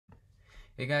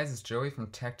Hey guys, it's Joey from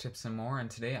Tech Tips and More,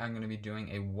 and today I'm going to be doing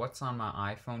a What's on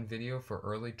My iPhone video for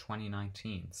early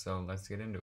 2019. So let's get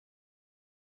into it.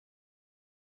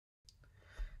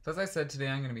 So as I said, today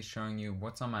I'm going to be showing you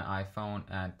what's on my iPhone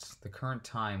at the current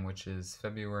time, which is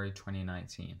February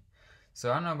 2019. So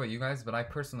I don't know about you guys, but I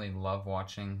personally love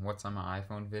watching what's on my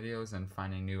iPhone videos and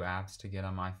finding new apps to get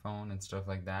on my phone and stuff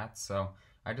like that. So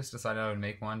I just decided I would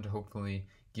make one to hopefully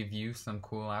give you some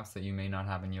cool apps that you may not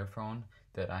have in your phone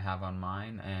that I have on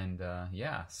mine. And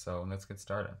yeah, so let's get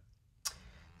started.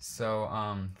 So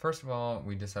first of all,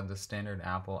 we just have the standard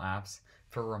Apple apps.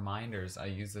 For reminders, I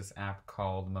use this app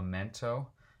called Memento.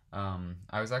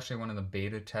 I was actually one of the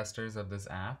beta testers of this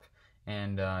app,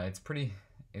 and it's pretty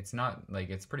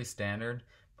standard,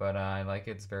 but I like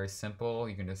it. It's very simple.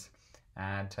 You can just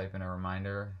type in a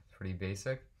reminder, pretty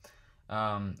basic.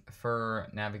 For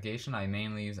navigation, I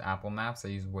mainly use Apple Maps. I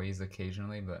use Waze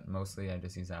occasionally, but mostly I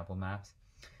just use Apple Maps.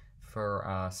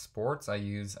 For sports, I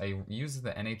used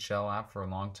the NHL app for a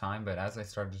long time, but as I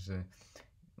started to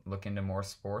look into more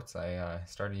sports, I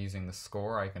started using the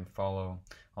Score. I can follow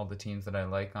all the teams that I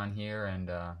like on here, and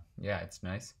yeah, it's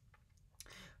nice.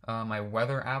 My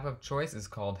weather app of choice is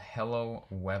called Hello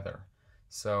Weather.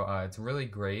 So it's really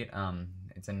great.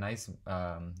 It's a nice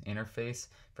interface,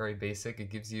 very basic. It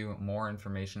gives you more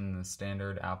information than the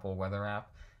standard Apple weather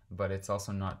app, but it's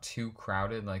also not too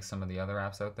crowded like some of the other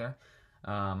apps out there.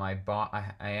 I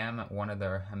am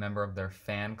a member of their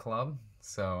fan club,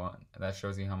 so that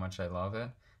shows you how much I love it.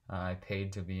 I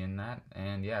paid to be in that,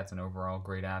 and yeah, it's an overall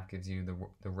great app. Gives you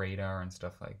the radar and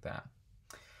stuff like that.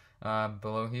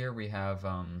 Below here we have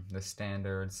the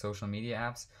standard social media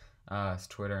apps. It's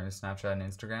Twitter and Snapchat and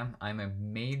Instagram. I'm a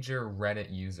major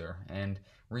Reddit user, and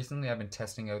recently I've been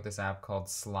testing out this app called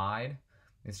Slide.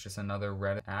 It's just another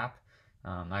Reddit app.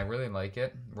 I really like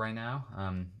it right now.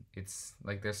 It's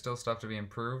like there's still stuff to be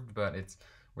improved, but it's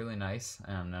really nice,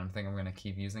 and I think I'm going to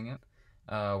keep using it.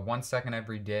 1 second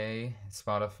every day,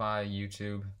 Spotify,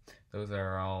 YouTube, those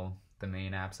are all the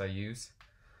main apps I use.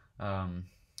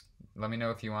 Let me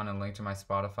know if you want a link to my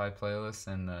Spotify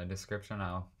playlist in the description.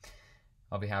 I'll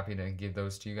be happy to give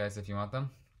those to you guys if you want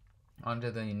them. On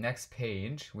to the next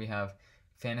page, we have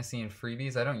fantasy and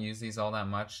freebies. I don't use these all that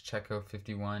much. Checo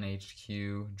 51, HQ,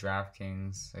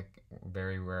 DraftKings, like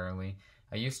very rarely.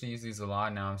 I used to use these a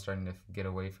lot. Now I'm starting to get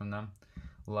away from them.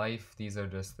 Life, these are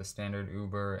just the standard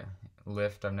Uber,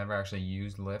 Lyft. I've never actually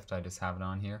used Lyft. I just have it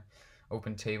on here.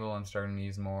 Open Table, I'm starting to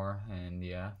use more, and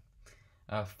yeah.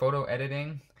 Photo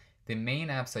editing. The main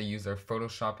apps I use are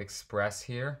Photoshop Express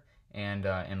here and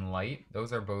Light.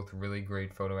 Those are both really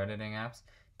great photo editing apps.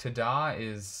 Tada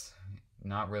is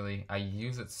not really. I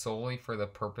use it solely for the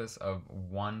purpose of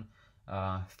one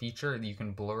feature. You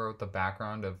can blur out the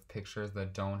background of pictures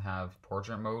that don't have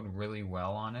portrait mode really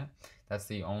well on it. That's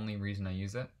the only reason I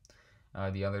use it.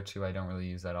 The other two I don't really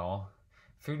use at all.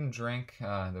 Food and drink,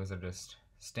 those are just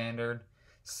standard.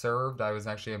 Served, I was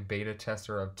actually a beta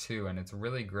tester of too, and it's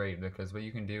really great because what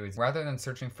you can do is rather than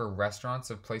searching for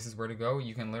restaurants of places where to go,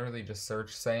 you can literally just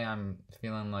search. Say I'm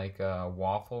feeling like a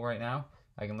waffle right now,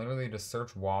 I can literally just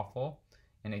search waffle,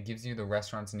 and it gives you the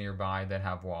restaurants nearby that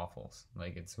have waffles.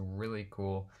 Like, it's really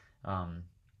cool. I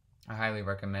highly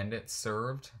recommend it.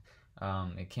 Served,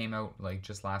 it came out like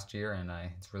just last year, and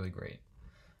it's really great.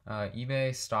 eBay,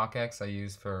 StockX I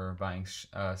use for buying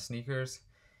sneakers.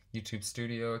 YouTube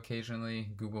Studio occasionally,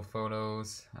 Google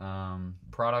Photos,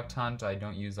 Product Hunt I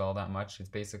don't use all that much. It's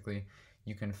basically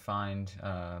you can find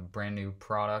brand new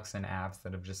products and apps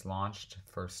that have just launched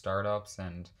for startups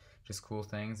and just cool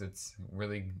things.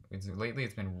 Lately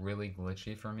it's been really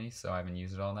glitchy for me, so I haven't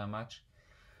used it all that much.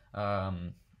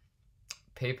 PayPal,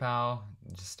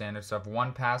 just standard stuff.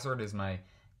 1Password is my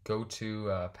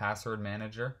go-to password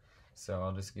manager, so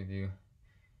I'll just give you.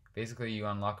 Basically, you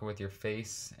unlock it with your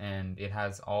face, and it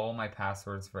has all my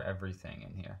passwords for everything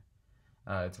in here.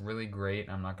 It's really great.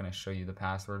 I'm not going to show you the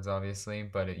passwords, obviously,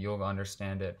 but you'll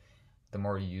understand it the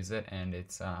more you use it, and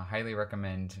it's highly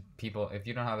recommend people. If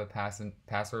you don't have a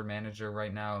password manager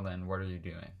right now, then what are you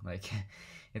doing? Like,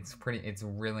 it's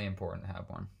really important to have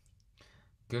one.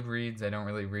 Goodreads, I don't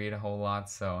really read a whole lot,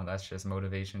 so that's just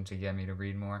motivation to get me to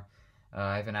read more.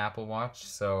 I have an Apple Watch,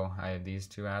 so I have these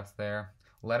two apps there.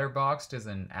 Letterboxd is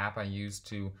an app I use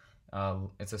to,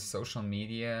 it's a social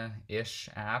media-ish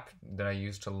app that I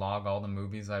use to log all the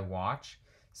movies I watch.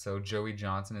 So Joey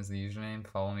Johnson is the username.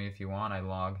 Follow me if you want. I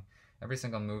log every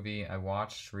single movie I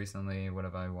watched recently. What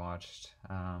have I watched?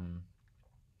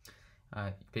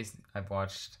 I've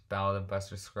watched Ballad of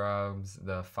Buster Scruggs,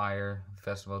 the Fire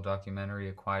Festival documentary,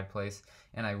 A Quiet Place,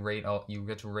 and you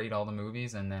get to rate all the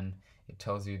movies, and then it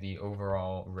tells you the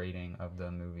overall rating of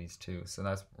the movies too. So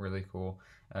that's really cool.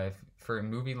 For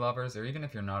movie lovers, or even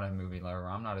if you're not a movie lover,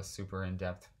 I'm not a super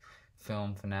in-depth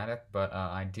film fanatic, but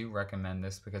I do recommend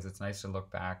this because it's nice to look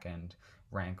back and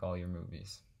rank all your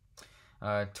movies.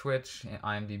 Twitch,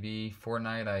 IMDb,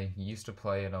 Fortnite, I used to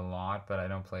play it a lot, but I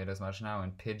don't play it as much now.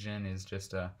 And Pigeon is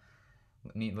just a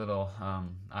neat little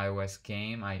iOS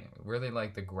game. I really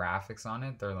like the graphics on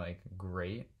it. They're like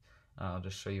great. I'll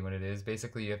just show you what it is.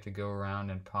 Basically, you have to go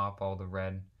around and pop all the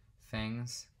red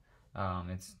things.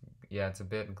 It's a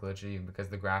bit glitchy because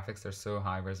the graphics are so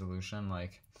high resolution.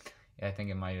 Like, I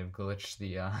think it might have glitched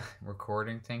the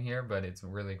recording thing here, but it's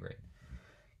really great.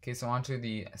 Okay, so on to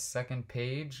the second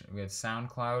page. We have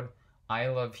SoundCloud. I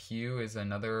Love Hue is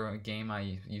another game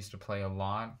I used to play a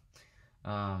lot.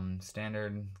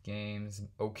 Standard games.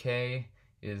 OK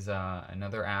is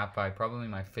another app by probably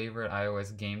my favorite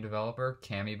iOS game developer,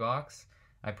 Camibox.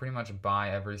 I pretty much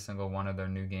buy every single one of their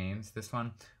new games. This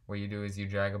one, what you do is you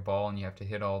drag a ball and you have to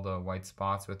hit all the white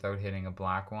spots without hitting a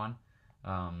black one.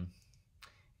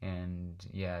 And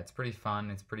yeah, it's pretty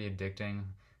fun. It's pretty addicting.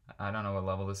 I don't know what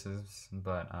level this is,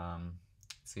 but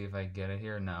see if I get it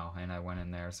here. No, and I went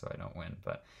in there, so I don't win.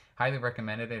 But highly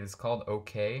recommended it. It's called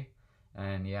OK,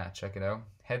 and yeah, check it out.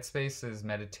 Headspace is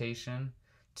meditation.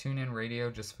 TuneIn Radio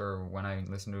just for when I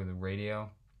listen to the radio.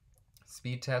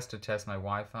 Speed Test to test my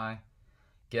Wi-Fi.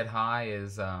 Get High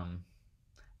is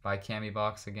by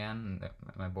Camibox again,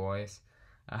 my boys.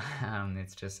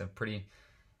 It's just a pretty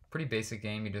basic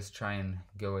game. You just try and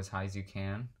go as high as you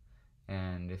can,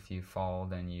 and if you fall,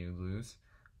 then you lose.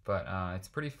 But it's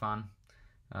pretty fun.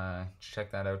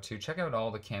 Check that out too. Check out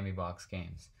all the Camibox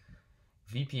games.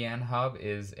 VPN Hub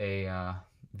is a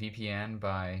VPN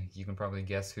by, you can probably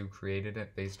guess who created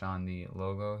it based on the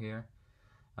logo here.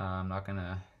 I'm not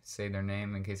gonna say their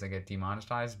name in case I get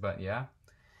demonetized, but yeah.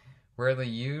 Rarely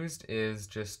used is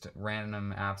just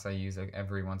random apps I use like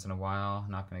every once in a while.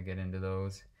 I'm not gonna get into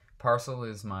those. Parcel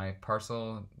is my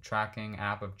parcel tracking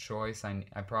app of choice.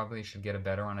 I probably should get a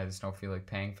better one. I just don't feel like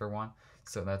paying for one.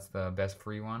 So that's the best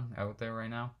free one out there right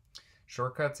now.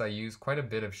 Shortcuts, I use quite a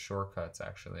bit of shortcuts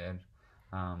actually.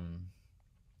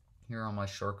 Here are all my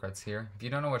shortcuts here. If you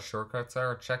don't know what shortcuts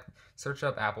are, search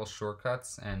up Apple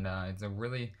Shortcuts, and it's a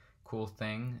really cool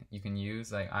thing you can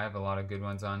use. Like, I have a lot of good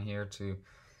ones on here too.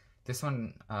 This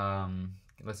one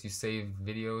lets you save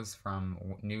videos from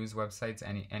news websites,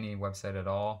 any website at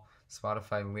all.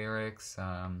 Spotify lyrics,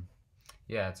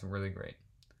 yeah, it's really great.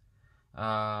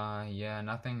 Yeah,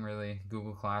 nothing really.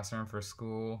 Google Classroom for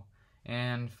school.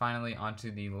 And finally,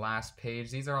 onto the last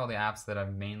page. These are all the apps that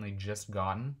I've mainly just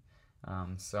gotten.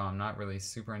 So I'm not really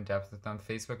super in depth with them.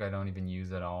 Facebook, I don't even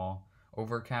use at all.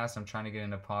 Overcast, I'm trying to get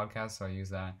into podcasts, so I use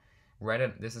that.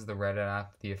 Reddit, this is the Reddit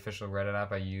app, the official Reddit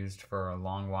app I used for a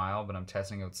long while, but I'm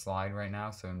testing out Slide right now,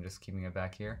 so I'm just keeping it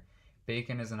back here.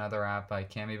 Bacon is another app by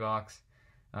Camibox.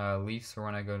 Leafs for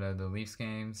when I go to the Leafs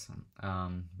games.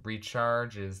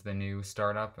 Recharge is the new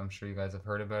startup. I'm sure you guys have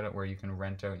heard about it, where you can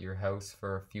rent out your house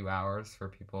for a few hours for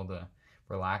people to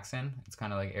relax in. It's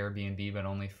kind of like Airbnb, but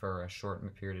only for a short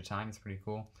period of time. It's pretty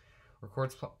cool.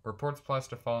 Reports Plus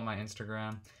to follow my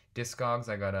Instagram. Discogs,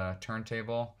 I got a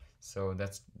turntable, so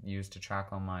that's used to track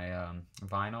all my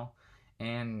vinyl.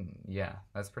 And yeah,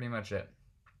 that's pretty much it.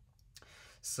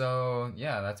 So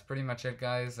yeah, that's pretty much it,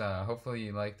 guys. Hopefully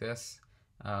you like this.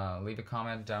 Leave a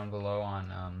comment down below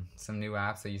on some new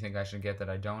apps that you think I should get that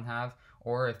I don't have,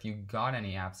 or if you got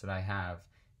any apps that I have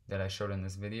that I showed in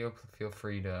this video, feel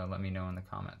free to let me know in the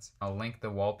comments. I'll link the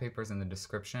wallpapers in the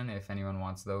description if anyone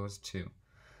wants those too.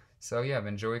 So yeah, I've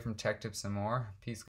been Joey from Tech Tips and More. Peace.